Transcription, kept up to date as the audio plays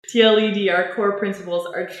TLED, our core principles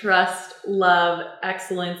are trust, love,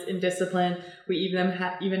 excellence, and discipline. We even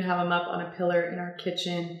have them up on a pillar in our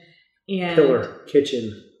kitchen. Yes.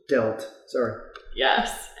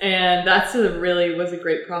 And that's really was a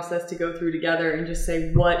great process to go through together and just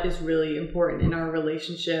say what is really important in our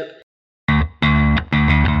relationship.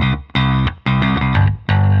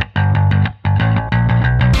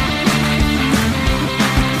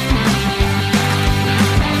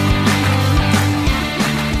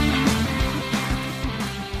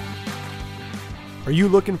 Are you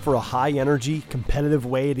looking for a high-energy, competitive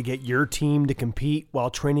way to get your team to compete while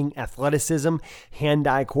training athleticism,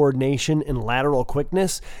 hand-eye coordination, and lateral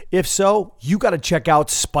quickness? If so, you got to check out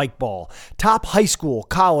Spikeball. Top high school,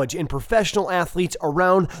 college, and professional athletes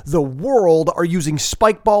around the world are using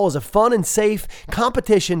Spikeball as a fun and safe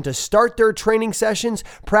competition to start their training sessions,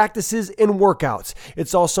 practices, and workouts.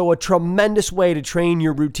 It's also a tremendous way to train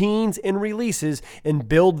your routines and releases and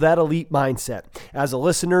build that elite mindset. As a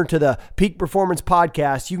listener to the Peak Performance Podcast,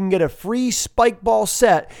 you can get a free Spikeball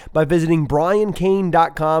set by visiting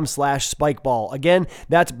briancain.com/Spikeball. Again,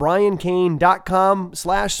 that's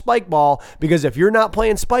briancain.com/Spikeball, because if you're not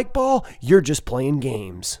playing Spikeball, you're just playing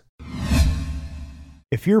games.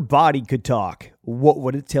 If your body could talk, what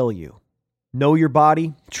would it tell you? Know your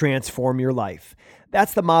body, transform your life.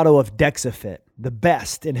 That's the motto of DexaFit, the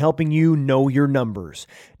best in helping you know your numbers.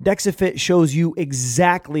 DexaFit shows you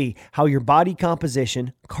exactly how your body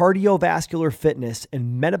composition, cardiovascular fitness,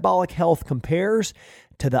 and metabolic health compares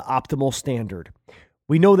to the optimal standard.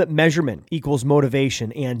 We know that measurement equals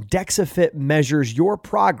motivation, and DexaFit measures your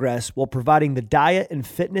progress while providing the diet and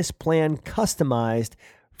fitness plan customized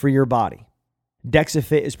for your body.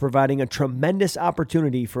 DexaFit is providing a tremendous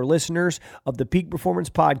opportunity for listeners of the Peak Performance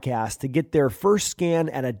Podcast to get their first scan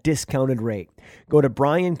at a discounted rate. Go to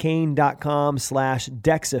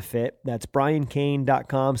briancain.com/DexaFit. That's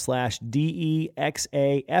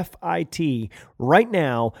briancain.com/DEXAFIT right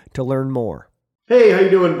now to learn more. Hey, how you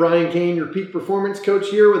doing? Brian Cain, your Peak Performance Coach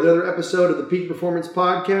here with another episode of the Peak Performance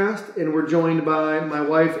Podcast. And we're joined by my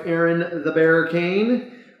wife, Erin the Bear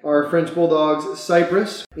Cain, our French Bulldogs,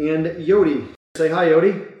 Cypress, and Yodi. Say hi,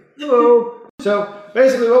 Yodi. Hello. So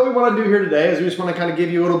basically what we want to do here today is we just want to kind of give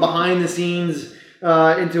you a little behind the scenes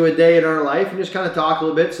into a day in our life and just kind of talk a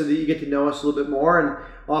little bit so that you get to know us a little bit more. And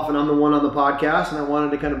often I'm the one on the podcast, and I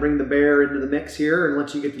wanted to kind of bring the Bear into the mix here and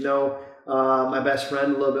let you get to know my best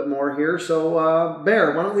friend a little bit more here. So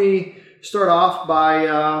Bear, why don't we start off by,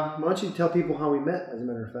 why don't you tell people how we met, as a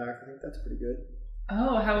matter of fact. I think that's pretty good.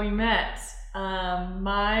 Oh, how we met.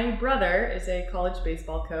 My brother is a college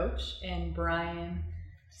baseball coach, and Brian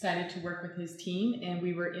decided to work with his team, and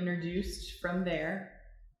we were introduced from there.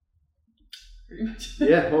 Pretty much.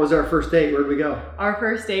 Yeah, what was our first date? Where'd we go? Our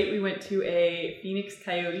first date, we went to a Phoenix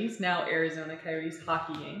Coyotes, now Arizona Coyotes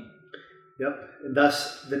hockey game. Yep, and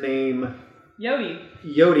thus the name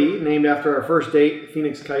Yodi, named after our first date,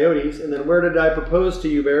 Phoenix Coyotes. And then where did I propose to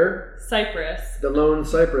you, Bear? Cypress. The lone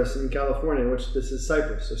Cypress in California, which this is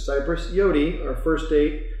Cypress. So Cypress, Yodi, our first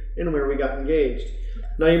date, and where we got engaged.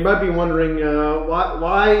 Now you might be wondering,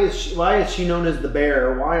 why is she known as the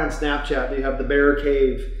Bear? Why on Snapchat do you have the Bear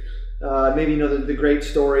Cave? Maybe you know the great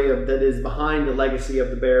story that is behind the legacy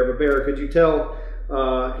of the Bear. But Bear, could you tell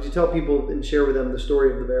people and share with them the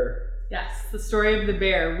story of the Bear? Yes, the story of the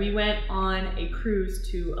Bear. We went on a cruise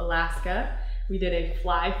to Alaska. We did a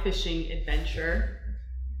fly fishing adventure.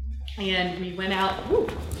 And we went out. Ooh,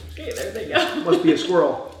 okay, there they go. Must be a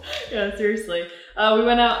squirrel. Yeah, seriously. We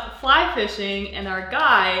went out fly fishing, and our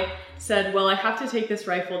guide said, well, I have to take this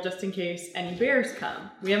rifle just in case any bears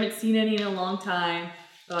come. We haven't seen any in a long time,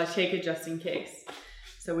 but I'll take it just in case.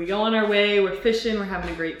 So we go on our way. We're fishing. We're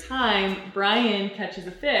having a great time. Brian catches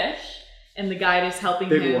a fish, and the guide is helping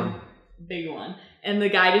him. Big one. And the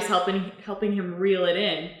guide is helping him reel it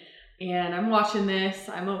in. And I'm watching this.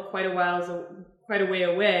 I'm quite a way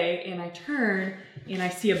away, and I turn and I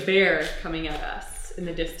see a bear coming at us in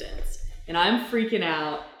the distance. And I'm freaking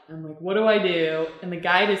out. I'm like, what do I do? And the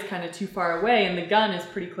guide is kind of too far away, and the gun is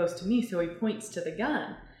pretty close to me, so he points to the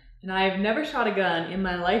gun. And I've never shot a gun in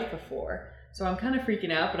my life before, so I'm kind of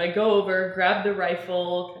freaking out. But I go over, grab the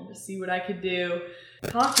rifle, kind of see what I could do.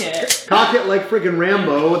 Cock it like freaking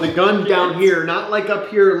Rambo with a gun down here, not like up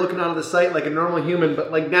here looking out of the sight like a normal human,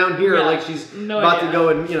 but like down here, like she's about to go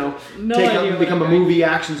and become a movie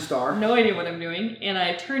action star. No idea what I'm doing, and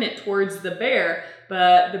I turn it towards the bear,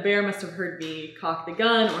 but the bear must have heard me cock the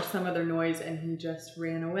gun or some other noise, and he just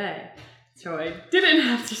ran away. So I didn't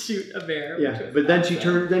have to shoot a bear. Yeah, but then she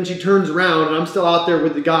turns around, and I'm still out there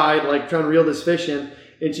with the guide, like trying to reel this fish in.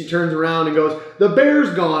 And she turns around and goes, "The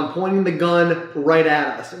bear's gone," pointing the gun right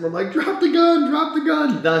at us. And we're like, "Drop the gun, drop the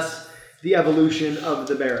gun." Thus, the evolution of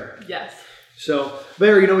the bear. Yes. So,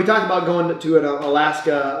 Bear, we talked about going to an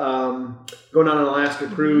Alaska, going on an Alaska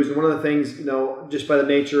cruise. And one of the things, just by the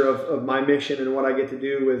nature of my mission and what I get to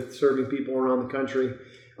do with serving people around the country,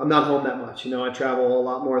 I'm not home that much. I travel a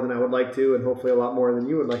lot more than I would like to, and hopefully a lot more than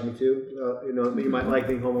you would like me to. You might like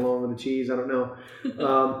being home alone with the cheese. I don't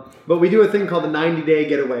know. But we do a thing called the 90-day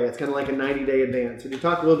getaway. It's kind of like a 90-day advance. Would you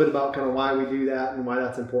talk a little bit about kind of why we do that and why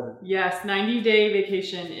that's important? Yes, 90-day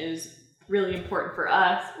vacation is really important for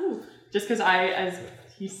us. Just because as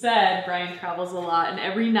he said, Brian travels a lot, and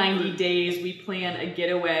every 90 days we plan a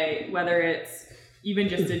getaway, whether it's even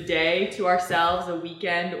just a day to ourselves, a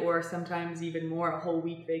weekend, or sometimes even more, a whole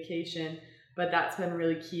week vacation. But that's been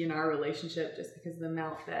really key in our relationship just because of the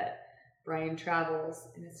amount that Brian travels.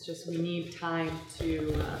 And it's just, we need time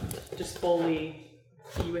to just fully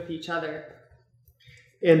be with each other.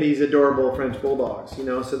 And these adorable French bulldogs,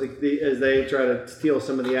 so as they try to steal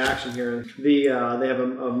some of the action here, they have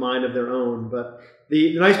a mind of their own. But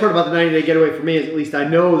the nice part about the 90-day getaway for me is at least I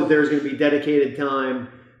know that there's going to be dedicated time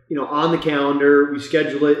on the calendar. We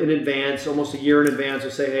schedule it in advance, almost a year in advance.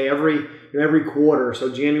 We'll say, hey, every quarter,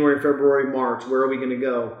 so January, February, March, where are we going to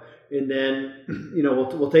go? And then,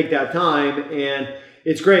 we'll take that time, and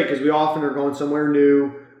it's great because we often are going somewhere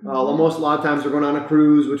new. A lot of times we're going on a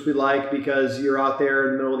cruise, which we like because you're out there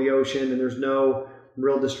in the middle of the ocean and there's no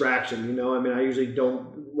real distraction. I usually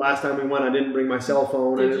don't. Last time we went, I didn't bring my cell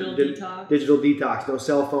phone. Digital detox, no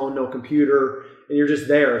cell phone, no computer. And you're just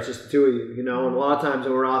there. It's just the two of you, And a lot of times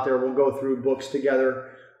when we're out there, we'll go through books together,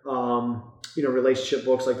 relationship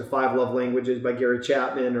books like The 5 Love Languages by Gary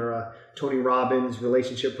Chapman or Tony Robbins'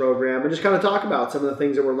 relationship program, and just kind of talk about some of the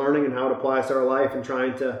things that we're learning and how it applies to our life and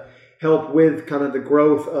trying to help with kind of the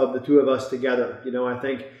growth of the two of us together. I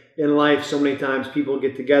think in life, so many times people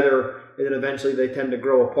get together and then eventually they tend to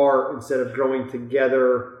grow apart instead of growing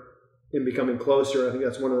together and becoming closer. I think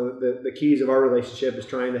that's one of the keys of our relationship is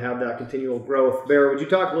trying to have that continual growth. Bear, would you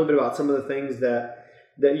talk a little bit about some of the things that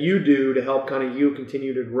you do to help kind of you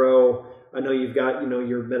continue to grow? I know you've got,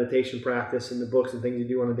 your meditation practice and the books and things you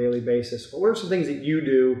do on a daily basis. But what are some things that you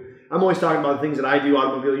do? I'm always talking about the things that I do,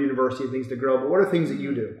 Automobile University, things to grow, but what are things that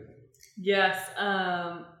you do? Yes,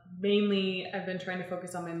 mainly I've been trying to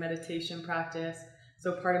focus on my meditation practice.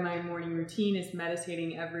 So part of my morning routine is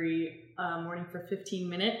meditating every morning for 15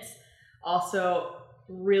 minutes. Also,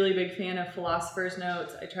 really big fan of Philosopher's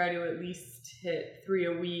Notes. I try to at least hit 3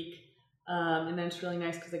 a week. And then it's really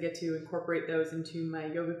nice because I get to incorporate those into my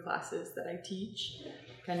yoga classes that I teach,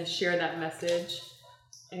 kind of share that message.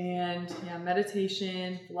 And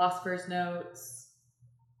meditation, Philosopher's Notes,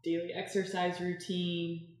 daily exercise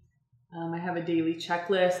routine. I have a daily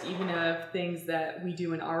checklist, even of things that we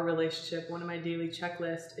do in our relationship. One of my daily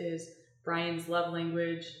checklists is Brian's love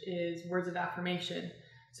language is words of affirmation.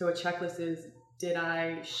 So a checklist is, did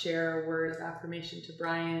I share a word of affirmation to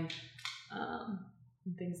Brian?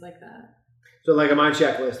 And things like that. So like on my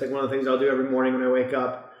checklist, like one of the things I'll do every morning when I wake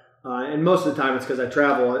up, and most of the time it's because I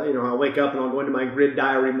travel, I'll wake up and I'll go into my grid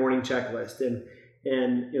diary morning checklist. And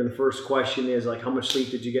the first question is like, how much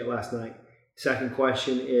sleep did you get last night? Second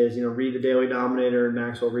question is, read the Daily Dominator and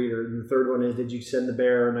Maxwell Reader. And the third one is, did you send the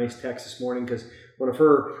bear a nice text this morning? Because one of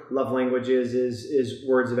her love languages is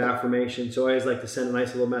words of affirmation. So I always like to send a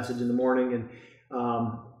nice little message in the morning. And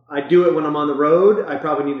I do it when I'm on the road. I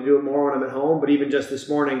probably need to do it more when I'm at home. But even just this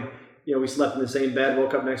morning, we slept in the same bed,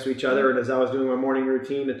 woke up next to each other. And as I was doing my morning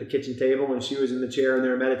routine at the kitchen table and she was in the chair and they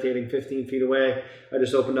were meditating 15 feet away, I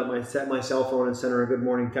just opened up my cell phone and sent her a good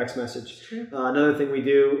morning text message. Another thing we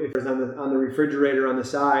do is on the refrigerator on the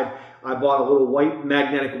side, I bought a little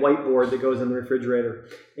magnetic whiteboard that goes on the refrigerator.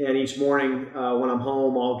 And each morning when I'm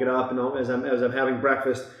home, I'll get up and as I'm having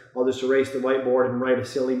breakfast, I'll just erase the whiteboard and write a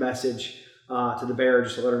silly message to the bear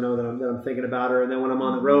just to let her know that I'm thinking about her. And then when I'm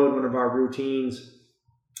on the road, one of our routines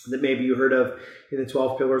that maybe you heard of in the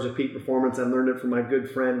 12 Pillars of Peak Performance. I learned it from my good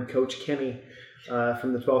friend, Coach Kenny,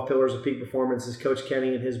 from the 12 Pillars of Peak Performance. Is Coach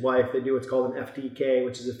Kenny and his wife, they do what's called an FTK,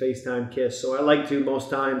 which is a FaceTime kiss. So I like to, most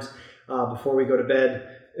times, before we go to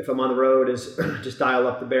bed, if I'm on the road, is just dial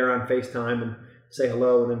up the bear on FaceTime and say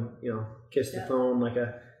hello and then, kiss the phone like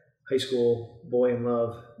a high school boy in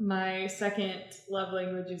love. My second love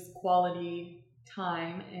language is quality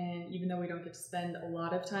time, and even though we don't get to spend a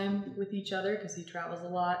lot of time with each other because he travels a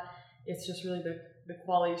lot, it's just really the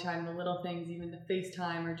quality time, the little things, even the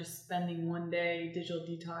FaceTime or just spending one day digital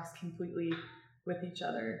detox completely with each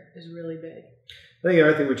other is really big. I think the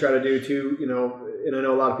other thing we try to do too, and I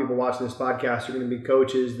know a lot of people watching this podcast are going to be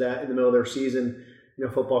coaches that in the middle of their season,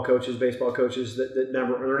 football coaches, baseball coaches they're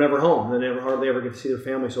never home. They hardly ever get to see their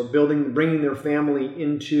family. So bringing their family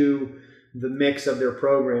into the mix of their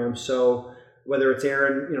program. So whether it's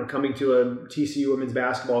Erin, coming to a TCU women's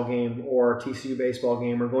basketball game or a TCU baseball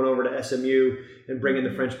game, or going over to SMU and bringing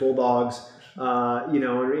the French Bulldogs,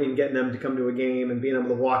 and getting them to come to a game and being able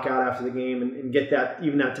to walk out after the game and get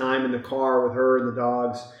that time in the car with her and the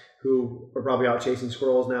dogs, who are probably out chasing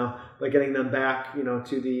squirrels now, but getting them back, to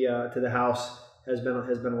the house has been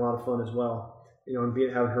a lot of fun as well. And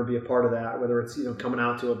having her be a part of that, whether it's coming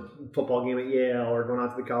out to a football game at Yale or going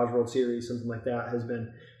out to the College World Series, something like that, has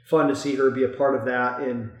been fun to see her be a part of that.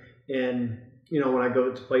 And when I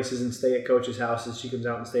go to places and stay at coaches' houses, she comes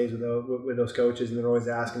out and stays with those coaches, and they're always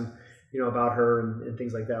asking about her and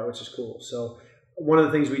things like that, which is cool. So one of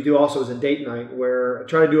the things we do also is a date night, where I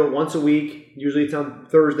try to do it once a week. Usually it's on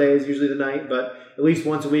Thursdays, usually the night, but at least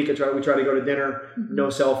once a week we try to go to dinner, no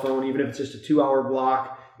cell phone, even if it's just a 2-hour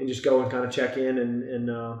block, and just go and kind of check in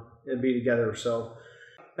and be together. So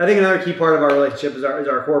I think another key part of our relationship is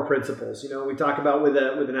our core principles. We talk about with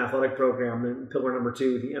an athletic program, and pillar number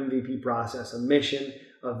 2, the MVP process: a mission,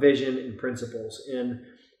 a vision, and principles. And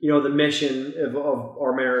the mission of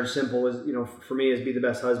our marriage, simple, is for me, is be the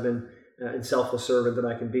best husband and selfless servant that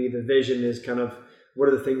I can be. The vision is kind of what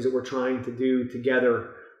are the things that we're trying to do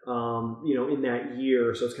together, in that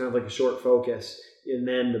year. So it's kind of like a short focus. And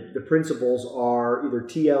then the principles are either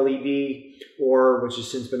TLED, or, which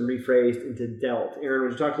has since been rephrased into DELT. Erin,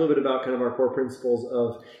 would you talk a little bit about kind of our core principles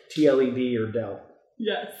of TLED or DELT?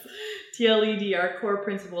 Yes. TLED, our core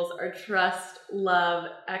principles are trust, love,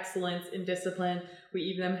 excellence, and discipline. We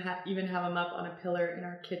even have them up on a pillar in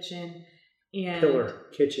our kitchen. And pillar,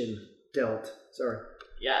 kitchen, DELT. Sorry.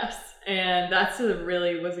 Yes. And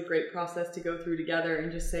was a great process to go through together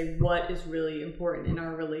and just say what is really important in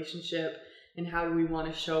our relationship and how do we want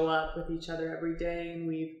to show up with each other every day. And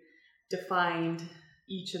we've defined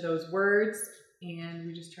each of those words, and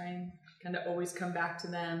we just try and kind of always come back to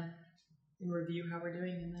them and review how we're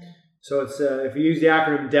doing in there. So it's if you use the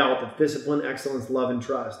acronym DELT, it's discipline, excellence, love, and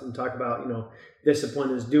trust. And talk about,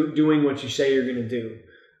 discipline is doing what you say you're going to do,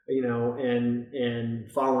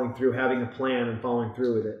 and following through, having a plan and following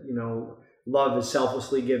through with it. Love is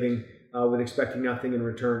selflessly giving with expecting nothing in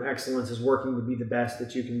return. Excellence is working to be the best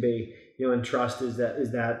that you can be. And trust is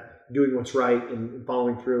that doing what's right and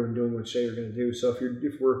following through and doing what you say you're going to do. So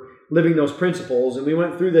if we're living those principles, and we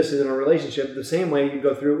went through this in our relationship the same way you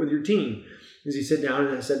go through it with your team, is you sit down,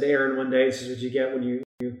 and I said to Erin one day, this is what you get when you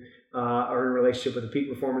are in a relationship with a peak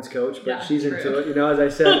performance coach, but yeah, she's into it. As I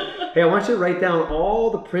said, hey, I want you to write down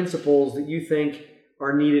all the principles that you think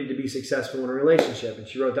are needed to be successful in a relationship. And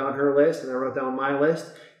she wrote down her list, and I wrote down my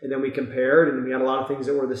list, and then we compared, and we had a lot of things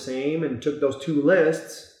that were the same, and took those 2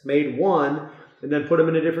 lists, made one, and then put them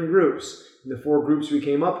into different groups. And the 4 groups we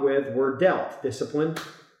came up with were DELT: discipline,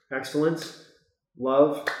 excellence,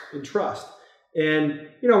 love, and trust. And,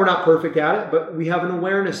 we're not perfect at it, but we have an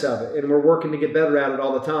awareness of it, and we're working to get better at it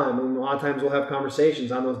all the time. And a lot of times we'll have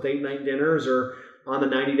conversations on those date night dinners or on the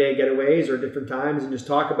 90-day getaways or different times, and just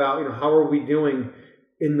talk about, how are we doing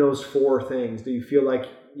in those 4 things? Do you feel like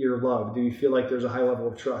you're loved? Do you feel like there's a high level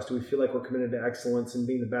of trust? Do we feel like we're committed to excellence and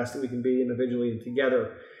being the best that we can be individually and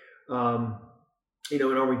together? And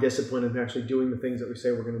are we disciplined in actually doing the things that we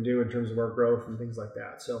say we're going to do in terms of our growth and things like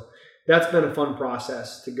that? So that's been a fun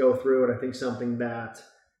process to go through, and I think something that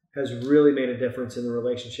has really made a difference in the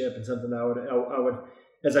relationship, and something that I would,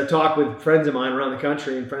 as I talk with friends of mine around the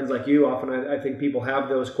country and friends like you, often I think people have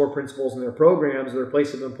those core principles in their programs, their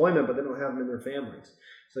place of employment, but they don't have them in their families.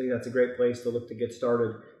 So I think that's a great place to look to get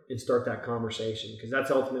started and start that conversation, because that's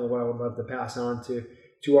ultimately what I would love to pass on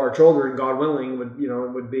to our children, God willing,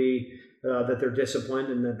 would be that they're disciplined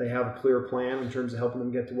and that they have a clear plan in terms of helping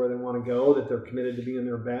them get to where they want to go, that they're committed to being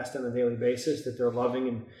their best on a daily basis, that they're loving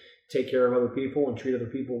and take care of other people and treat other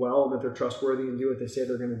people well, and that they're trustworthy and do what they say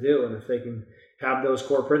they're going to do. And if they can have those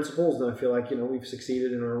core principles, then I feel like, we've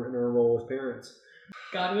succeeded in our role as parents.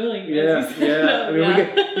 God willing. Yeah. I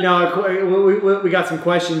mean, we got some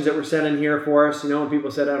questions that were sent in here for us. When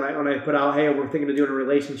people said, when I put out, hey, we're thinking of doing a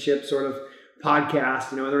relationship sort of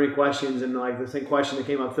podcast, are there any questions? And like the same question that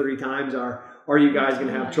came up 30 times are you guys going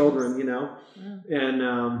to have children? Yeah.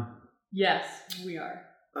 And yes, we are.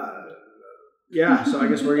 So I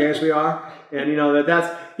guess we are. And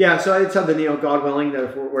that's so it's something, God willing, that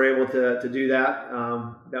if we're able to do that,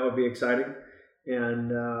 that would be exciting.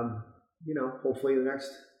 And hopefully the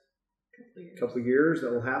next couple of years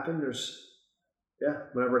that will happen.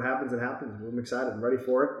 Whenever it happens, it happens. I'm excited. I'm ready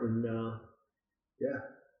for it. And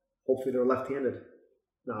hopefully they're left-handed.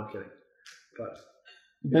 No, I'm kidding. But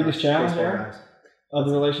biggest challenge there of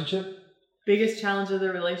the relationship? biggest challenge of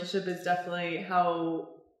the relationship is definitely how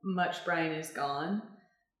much Brian is gone.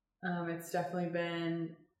 It's definitely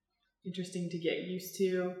been interesting to get used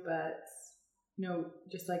to, but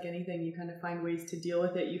just like anything, you kind of find ways to deal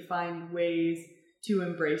with it. You find ways to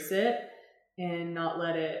embrace it and not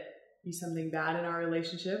let it be something bad in our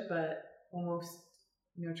relationship, but almost,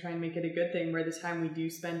 try and make it a good thing where the time we do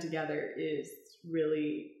spend together is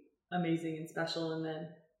really amazing and special. And then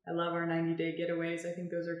I love our 90-day getaways. I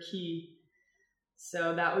think those are key.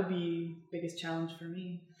 So that would be the biggest challenge for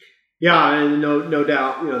me. Yeah, and no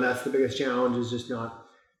doubt, that's the biggest challenge is just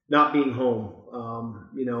not being home.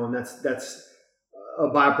 And that's a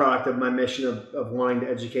byproduct of my mission of wanting to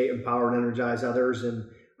educate, empower, and energize others. And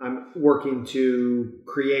I'm working to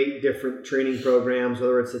create different training programs,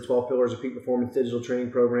 whether it's the 12 Pillars of Peak Performance digital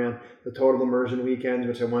training program, the Total Immersion Weekends,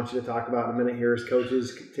 which I want you to talk about in a minute here as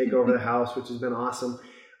coaches take over the house, which has been awesome.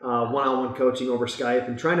 One-on-one coaching over Skype,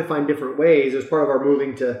 and trying to find different ways. As part of our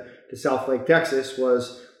moving to South Lake, Texas,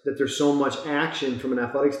 was that there's so much action from an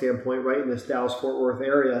athletic standpoint right in this Dallas-Fort Worth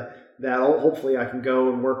area that hopefully I can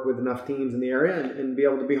go and work with enough teams in the area and be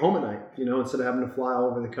able to be home at night, instead of having to fly all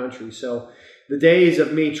over the country. So the days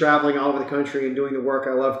of me traveling all over the country and doing the work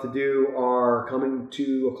I love to do are coming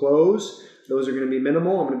to a close. Those are going to be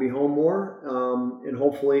minimal. I'm going to be home more, and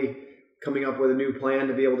hopefully coming up with a new plan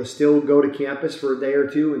to be able to still go to campus for a day or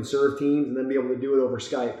two and serve teams, and then be able to do it over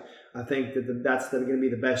Skype. I think that's going to be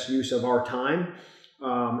the best use of our time,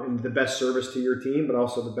 and the best service to your team, but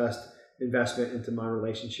also the best investment into my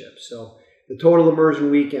relationship. So the Total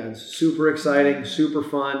Immersion Weekends, super exciting, super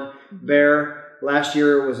fun. Bear, last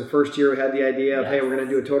year was the first year we had the idea of, hey, we're going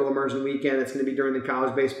to do a Total Immersion Weekend. It's going to be during the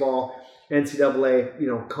college baseball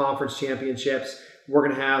NCAA, conference championships. We're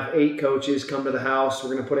going to have 8 coaches come to the house.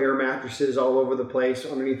 We're going to put air mattresses all over the place,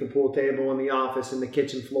 underneath the pool table, in the office, in the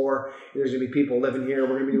kitchen floor. There's going to be people living here.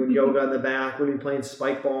 We're going to be doing yoga in the back. We're going to be playing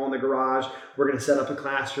spike ball in the garage. We're going to set up a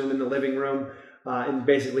classroom in the living room, and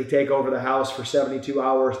basically take over the house for 72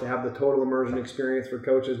 hours to have the total immersion experience for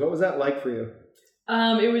coaches. What was that like for you?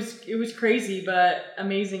 It was crazy, but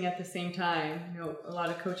amazing at the same time. A lot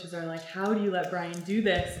of coaches are like, how do you let Brian do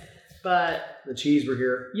this? But the cheese were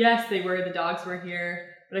here. Yes, they were. The dogs were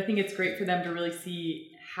here. But I think it's great for them to really see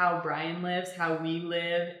how Brian lives, how we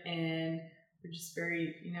live, and we're just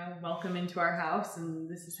very, welcome into our house, and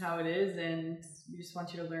this is how it is, and we just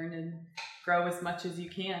want you to learn and grow as much as you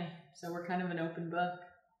can. So we're kind of an open book.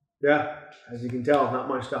 Yeah, as you can tell, not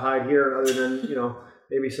much to hide here other than,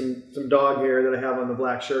 maybe some dog hair that I have on the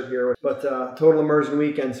black shirt here. But Total Immersion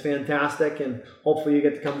Weekend's fantastic, and hopefully you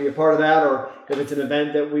get to come be a part of that, or if it's an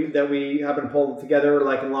event that we happen to pull together,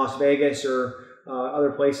 like in Las Vegas or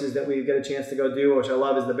other places that we get a chance to go do, which I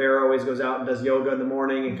love, is the Bear always goes out and does yoga in the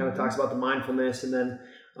morning and kind of talks about the mindfulness, and then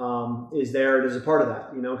is there and is a part of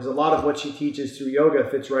that, because a lot of what she teaches through yoga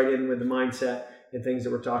fits right in with the mindset and things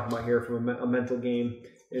that we're talking about here from a mental game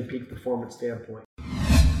and peak performance standpoint.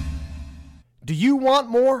 Do you want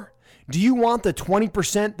more? Do you want the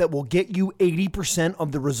 20% that will get you 80%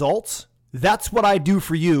 of the results? That's what I do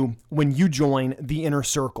for you when you join the Inner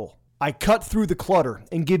Circle. I cut through the clutter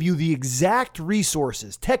and give you the exact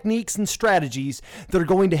resources, techniques, and strategies that are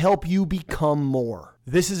going to help you become more.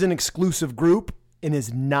 This is an exclusive group and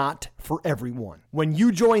is not for everyone. When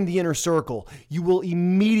you join the Inner Circle, you will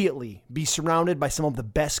immediately be surrounded by some of the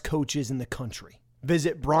best coaches in the country.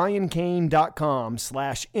 Visit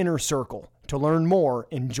briancain.com/inner circle to learn more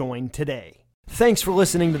and join today. Thanks for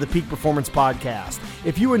listening to the Peak Performance Podcast.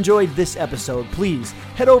 If you enjoyed this episode, please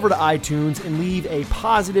head over to iTunes and leave a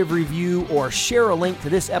positive review or share a link to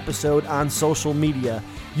this episode on social media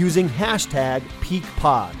using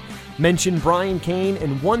 #PeakPod. Mention Brian Cain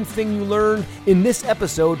and one thing you learned in this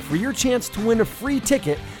episode for your chance to win a free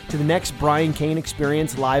ticket to the next Brian Cain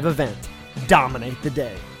Experience live event. Dominate the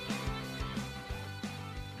day.